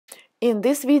In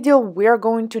this video, we're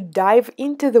going to dive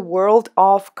into the world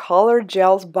of color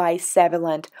gels by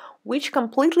Saviland, which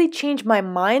completely changed my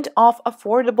mind of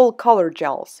affordable color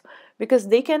gels, because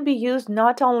they can be used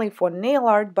not only for nail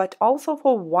art but also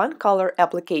for one color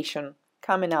application.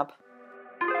 Coming up.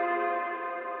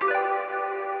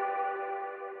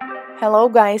 Hello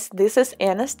guys, this is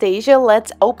Anastasia.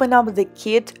 Let's open up the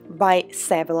kit by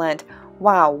Saviland.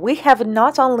 Wow, we have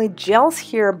not only gels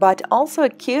here, but also a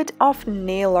kit of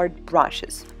nail art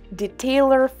brushes.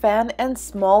 Detailer, fan and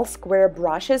small square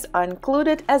brushes are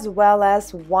included, as well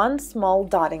as one small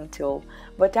dotting tool.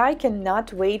 But I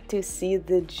cannot wait to see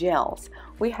the gels.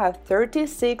 We have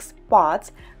 36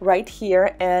 pots right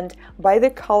here, and by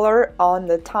the color on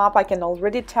the top I can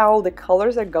already tell the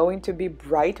colors are going to be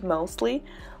bright mostly.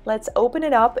 Let's open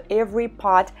it up. Every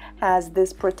pot has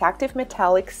this protective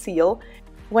metallic seal.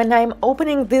 When I'm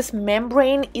opening this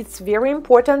membrane, it's very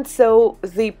important so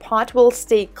the pot will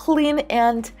stay clean,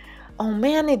 and oh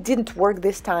man, it didn't work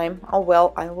this time. Oh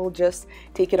well, I will just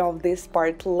take it off this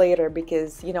part later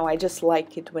because, you know, I just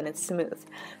like it when it's smooth.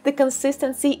 The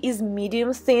consistency is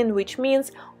medium thin, which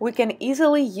means we can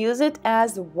easily use it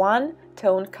as one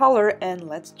tone color, and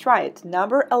let's try it.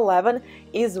 Number 11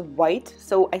 is white,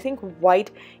 so I think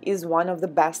white is one of the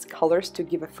best colors to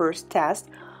give a first test.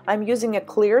 I'm using a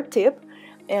clear tip.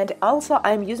 And also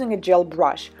I'm using a gel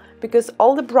brush, because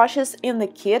all the brushes in the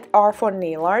kit are for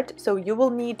nail art, so you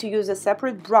will need to use a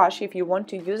separate brush if you want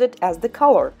to use it as the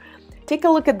color. Take a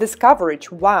look at this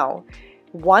coverage. Wow!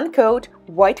 One coat,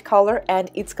 white color, and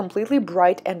it's completely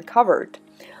bright and covered.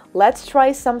 Let's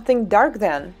try something dark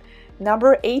then.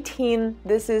 Number 18,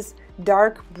 this is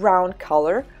dark brown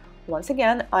color. Once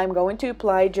again, I'm going to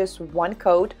apply just one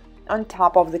coat on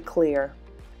top of the clear.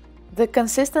 The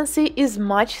consistency is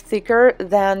much thicker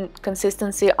than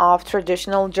consistency of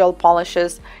traditional gel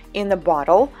polishes in the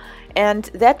bottle, and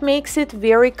that makes it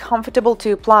very comfortable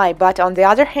to apply, but on the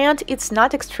other hand, it's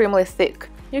not extremely thick.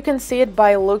 You can see it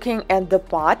by looking at the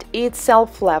pot. It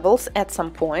self-levels at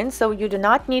some point, so you do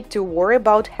not need to worry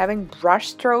about having brush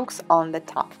strokes on the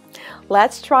top.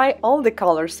 Let's try all the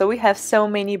colors. So we have so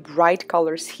many bright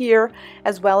colors here,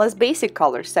 as well as basic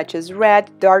colors such as red,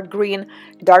 dark green,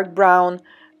 dark brown,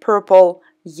 purple,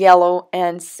 yellow,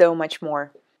 and so much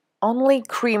more. Only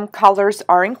cream colors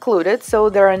are included, so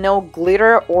there are no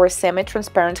glitter or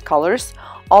semi-transparent colors.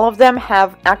 All of them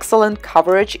have excellent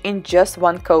coverage in just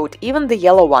one coat, even the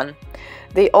yellow one.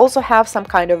 They also have some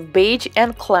kind of beige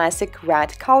and classic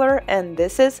red color, and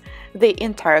this is the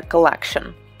entire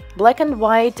collection. Black and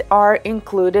white are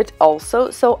included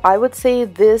also, so I would say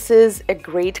this is a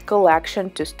great collection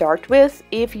to start with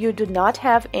if you do not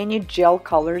have any gel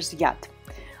colors yet.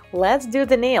 Let's do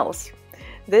the nails.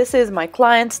 This is my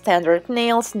client's standard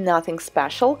nails, nothing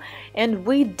special, and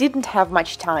we didn't have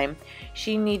much time.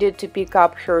 She needed to pick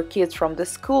up her kids from the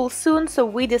school soon, so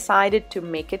we decided to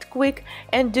make it quick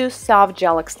and do soft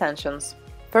gel extensions.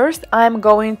 First, I'm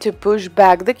going to push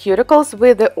back the cuticles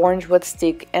with the orange wood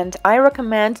stick, and I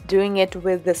recommend doing it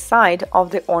with the side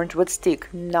of the orange wood stick,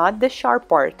 not the sharp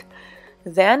part.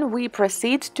 Then we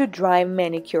proceed to dry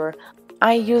manicure.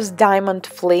 I use diamond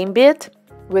flame bit.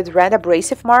 With red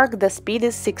abrasive mark, the speed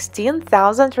is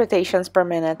 16,000 rotations per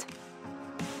minute.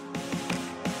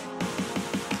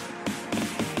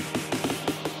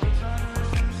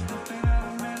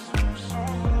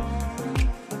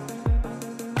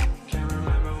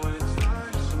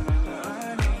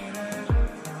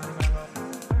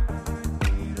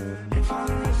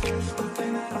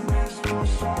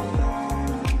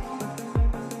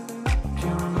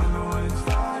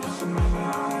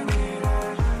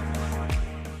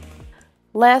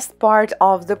 Last part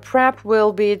of the prep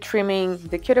will be trimming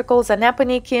the cuticles and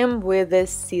aponychum with the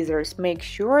scissors. Make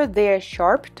sure they are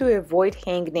sharp to avoid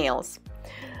hangnails.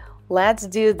 Let's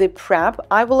do the prep.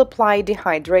 I will apply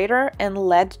dehydrator and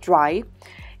let dry,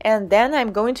 and then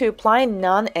I'm going to apply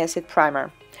non-acid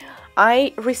primer.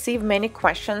 I receive many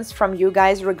questions from you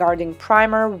guys regarding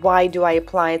primer. Why do I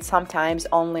apply it sometimes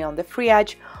only on the free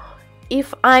edge?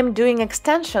 If I'm doing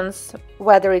extensions,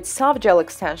 whether it's soft gel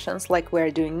extensions like we're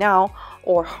doing now,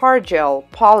 or hard gel,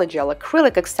 polygel,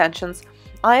 acrylic extensions,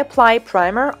 I apply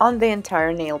primer on the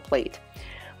entire nail plate.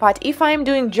 But if I'm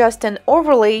doing just an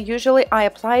overlay, usually I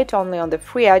apply it only on the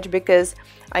free edge because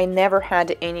I never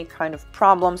had any kind of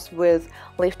problems with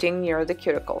lifting near the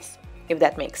cuticles, if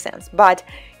that makes sense. But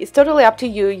it's totally up to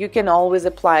you. You can always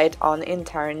apply it on the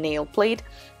entire nail plate.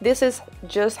 This is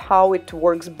just how it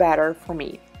works better for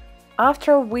me.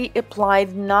 After we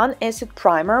applied non-acid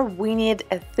primer, we need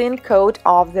a thin coat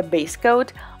of the base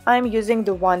coat. I'm using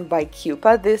the one by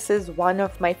Cupa. This is one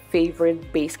of my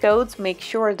favorite base coats. Make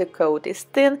sure the coat is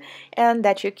thin and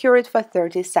that you cure it for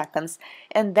 30 seconds.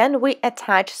 And then we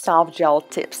attach soft gel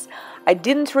tips. I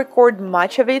didn't record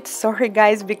much of it, sorry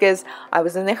guys, because I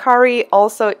was in a hurry.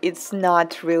 Also, it's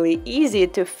not really easy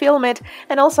to film it,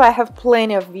 and also I have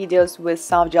plenty of videos with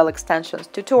soft gel extensions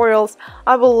tutorials.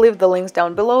 I will leave the links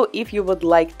down below if you would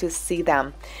like to see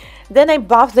them. Then I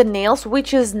buff the nails,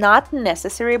 which is not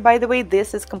necessary, by the way.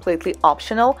 This is completely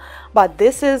optional, but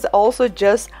this is also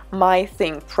just my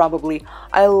thing, probably.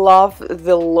 I love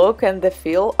the look and the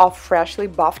feel of freshly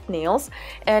buffed nails,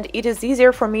 and it is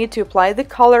easier for me to apply the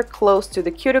color close to the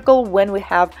cuticle when we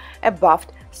have a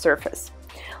buffed surface.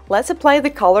 Let's apply the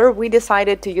color. We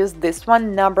decided to use this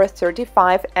one, number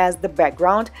 35, as the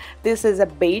background. This is a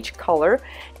beige color,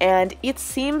 and it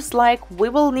seems like we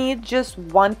will need just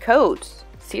one coat.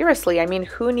 Seriously, I mean,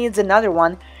 who needs another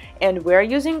one? And we're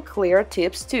using clear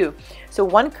tips too. So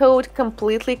one coat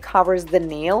completely covers the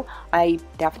nail. I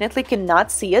definitely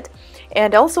cannot see it.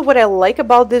 And also what I like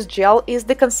about this gel is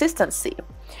the consistency.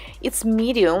 It's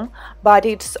medium, but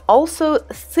it's also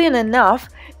thin enough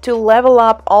to level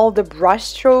up all the brush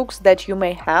strokes that you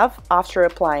may have after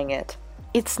applying it.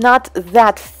 It's not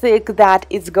that thick that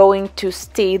it's going to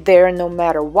stay there no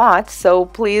matter what, so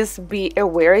please be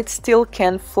aware it still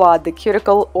can flood the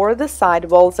cuticle or the side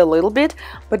walls a little bit,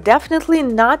 but definitely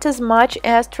not as much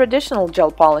as traditional gel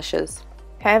polishes.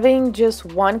 Having just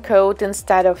one coat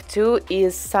instead of two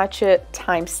is such a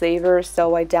time saver,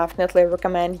 so I definitely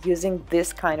recommend using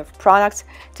this kind of products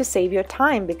to save your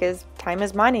time, because time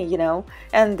is money, you know.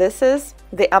 And this is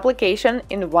the application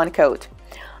in one coat.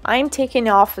 I'm taking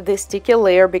off the sticky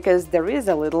layer because there is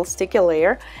a little sticky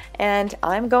layer, and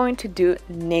I'm going to do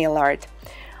nail art.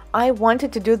 I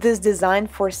wanted to do this design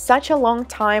for such a long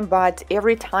time, but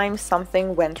every time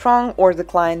something went wrong or the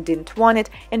client didn't want it,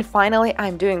 and finally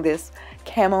I'm doing this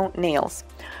camo nails.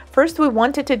 First we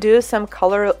wanted to do some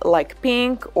color like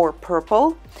pink or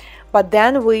purple, but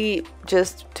then we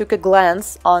just took a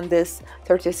glance on this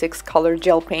 36 color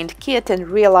gel paint kit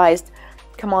and realized,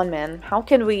 come on man, how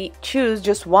can we choose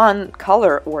just one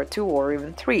color or two or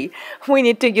even three? We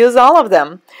need to use all of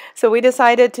them. So we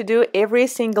decided to do every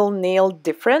single nail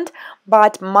different,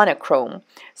 but monochrome.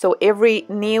 So every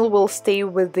nail will stay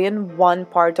within one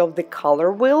part of the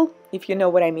color wheel, if you know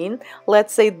what I mean.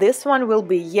 Let's say this one will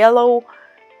be yellow,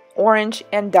 orange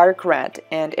and dark red,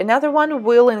 and another one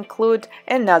will include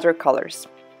another colors.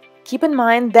 Keep in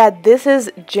mind that this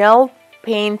is gel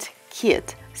paint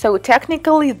kit. So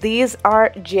technically these are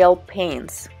gel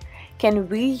paints. Can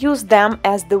we use them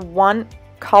as the one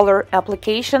color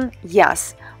application?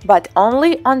 Yes, but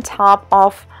only on top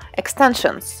of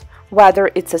extensions.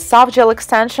 Whether it's a soft gel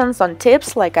extensions on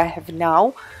tips like I have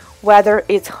now, whether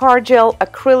it's hard gel,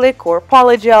 acrylic or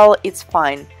polygel, it's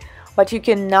fine. But you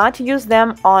cannot use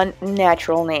them on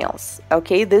natural nails,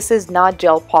 okay? This is not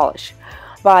gel polish.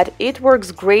 But it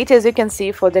works great, as you can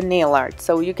see, for the nail art.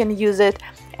 So you can use it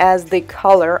as the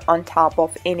color on top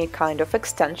of any kind of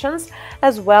extensions,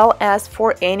 as well as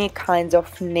for any kinds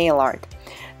of nail art.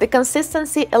 The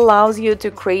consistency allows you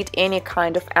to create any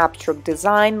kind of abstract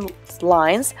design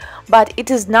lines, but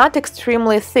it is not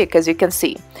extremely thick, as you can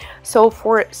see. So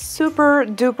for super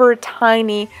duper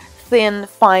tiny, thin,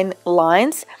 fine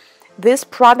lines, this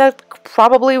product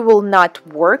probably will not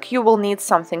work. You will need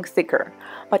something thicker.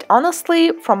 But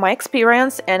honestly, from my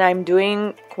experience, and I'm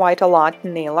doing quite a lot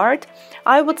nail art,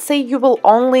 I would say you will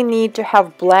only need to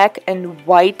have black and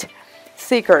white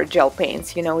thicker gel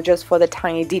paints, you know, just for the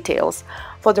tiny details.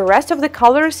 For the rest of the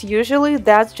colors, usually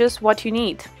that's just what you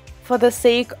need. For the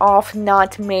sake of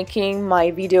not making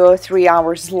my video 3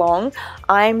 hours long,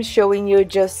 I'm showing you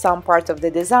just some parts of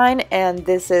the design, and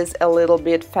this is a little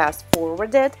bit fast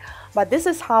forwarded, but this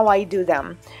is how I do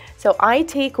them. So I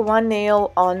take one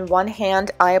nail on one hand,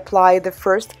 I apply the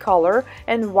first color,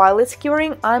 and while it's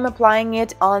curing, I'm applying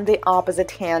it on the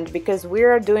opposite hand, because we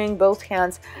are doing both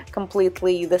hands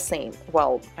completely the same.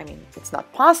 Well, I mean, it's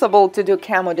not possible to do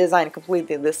camo design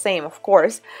completely the same, of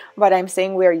course, but I'm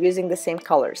saying we are using the same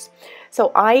colors.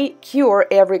 So I cure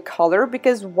every color,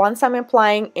 because once I'm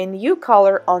applying a new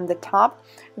color on the top,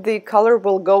 the color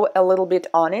will go a little bit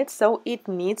on it, so it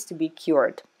needs to be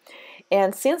cured.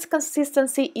 And since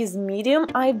consistency is medium,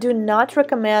 I do not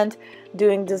recommend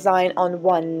doing design on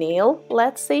one nail,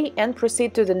 let's say, and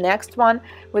proceed to the next one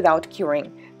without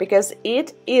curing, because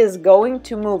it is going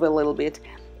to move a little bit.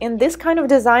 In this kind of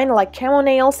design, like camo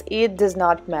nails, it does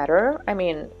not matter. I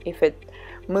mean, if it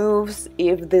moves,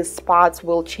 if these spots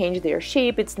will change their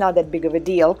shape, it's not that big of a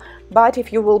deal. But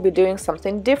if you will be doing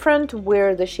something different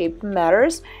where the shape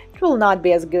matters, it will not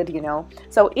be as good, you know.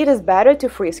 So it is better to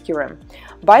freeze cure them.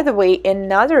 By the way,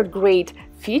 another great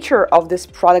feature of this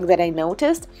product that I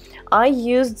noticed, I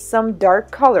used some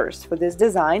dark colors for this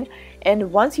design,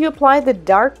 and once you apply the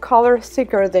dark color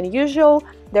thicker than usual,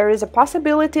 there is a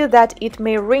possibility that it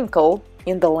may wrinkle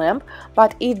in the lamp,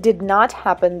 but it did not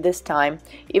happen this time,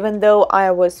 even though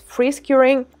I was freeze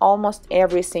curing almost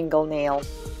every single nail.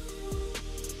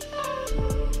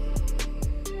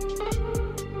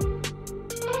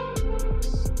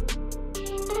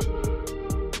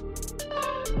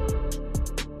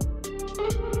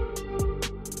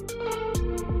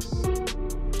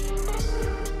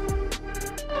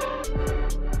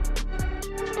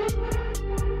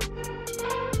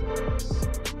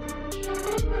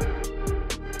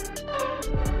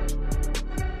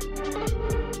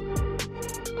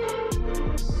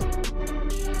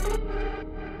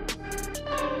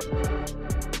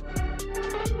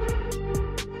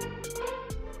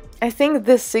 I think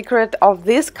the secret of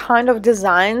this kind of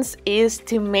designs is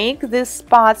to make these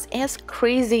spots as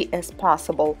crazy as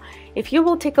possible. If you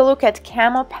will take a look at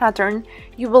Camo pattern,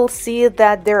 you will see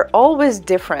that they're always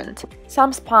different.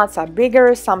 Some spots are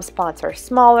bigger, some spots are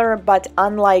smaller, but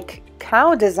unlike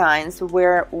cow designs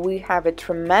where we have a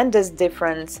tremendous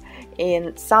difference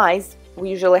in size, we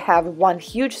usually have one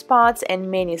huge spots and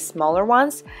many smaller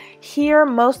ones. Here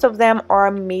most of them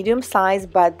are medium size,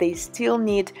 but they still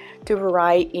need to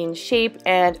vary in shape.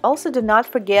 And also do not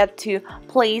forget to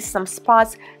place some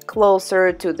spots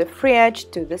closer to the fridge,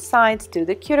 to the sides, to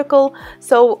the cuticle,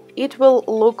 so it will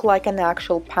look like an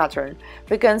actual pattern.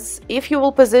 Because if you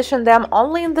will position them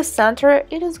only in the center,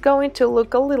 it is going to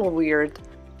look a little weird.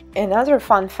 Another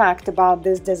fun fact about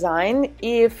this design,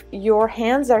 if your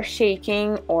hands are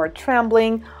shaking or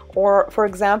trembling, or for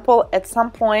example at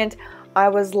some point I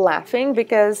was laughing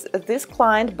because this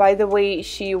client, by the way,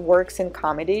 she works in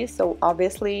comedy, so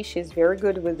obviously she's very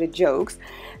good with the jokes.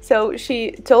 So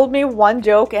she told me one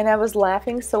joke and I was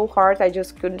laughing so hard I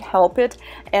just couldn't help it,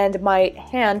 and my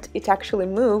hand, it actually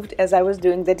moved as I was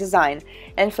doing the design.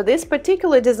 And for this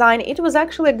particular design it was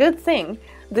actually a good thing.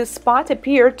 This spot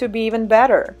appeared to be even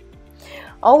better.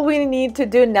 All we need to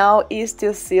do now is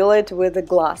to seal it with a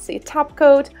glossy top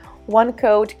coat, one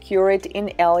coat, cure it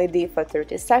in LED for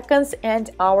 30 seconds,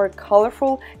 and our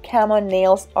colorful camo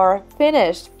nails are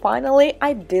finished. Finally,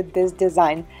 I did this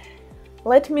design.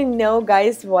 Let me know,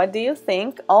 guys, what do you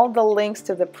think? All the links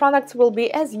to the products will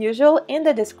be as usual in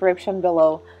the description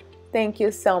below. Thank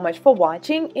you so much for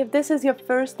watching. If this is your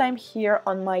first time here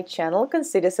on my channel,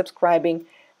 consider subscribing,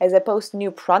 as I post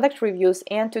new product reviews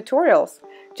and tutorials,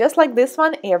 just like this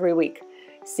one every week.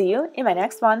 See you in my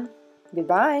next one.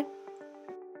 Goodbye!